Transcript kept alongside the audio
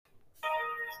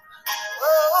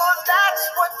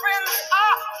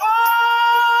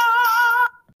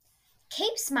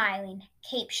smiling,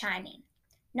 keep shining,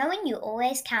 knowing you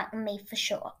always count on me for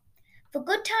sure. For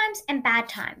good times and bad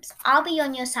times, I'll be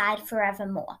on your side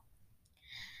forevermore.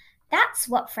 That's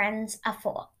what friends are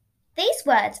for. These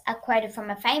words are quoted from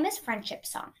a famous friendship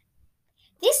song.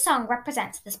 This song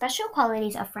represents the special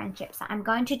qualities of friendships that I'm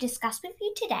going to discuss with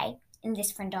you today in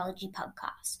this Friendology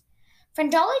podcast.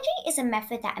 Friendology is a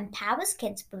method that empowers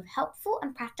kids with helpful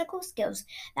and practical skills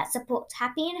that supports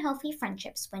happy and healthy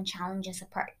friendships when challenges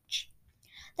approach.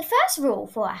 The first rule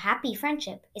for a happy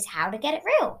friendship is how to get it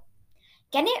real.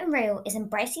 Getting it real is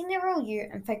embracing the real you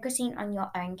and focusing on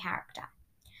your own character.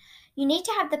 You need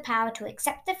to have the power to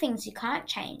accept the things you can't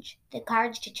change, the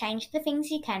courage to change the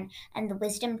things you can, and the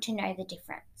wisdom to know the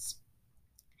difference.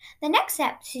 The next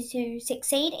step to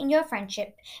succeed in your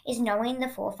friendship is knowing the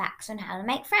 4 facts on how to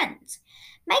make friends.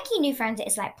 Making new friends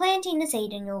is like planting the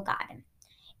seed in your garden.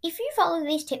 If you follow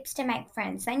these tips to make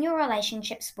friends, then your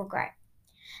relationships will grow.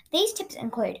 These tips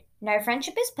include: no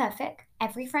friendship is perfect,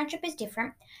 every friendship is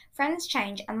different, friends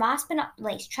change, and last but not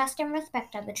least, trust and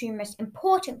respect are the 2 most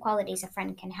important qualities a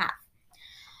friend can have.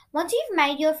 Once you've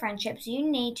made your friendships, you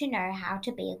need to know how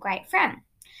to be a great friend.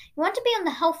 You want to be on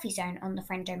the healthy zone on the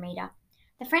friendometer.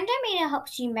 The friendometer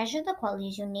helps you measure the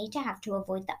qualities you'll need to have to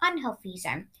avoid the unhealthy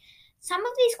zone. Some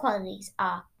of these qualities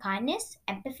are kindness,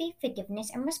 empathy,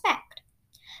 forgiveness, and respect.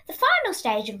 The final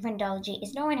stage in friendology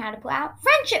is knowing how to put out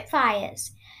friendship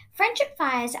fires. Friendship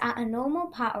fires are a normal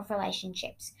part of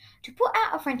relationships. To put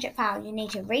out a friendship fire, you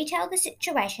need to retell the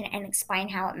situation and explain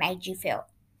how it made you feel.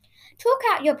 Talk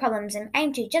out your problems and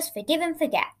aim to just forgive and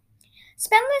forget.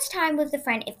 Spend less time with the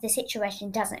friend if the situation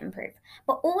doesn't improve,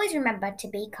 but always remember to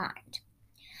be kind.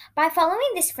 By following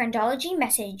this friendology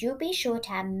message, you'll be sure to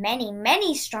have many,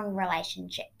 many strong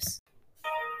relationships.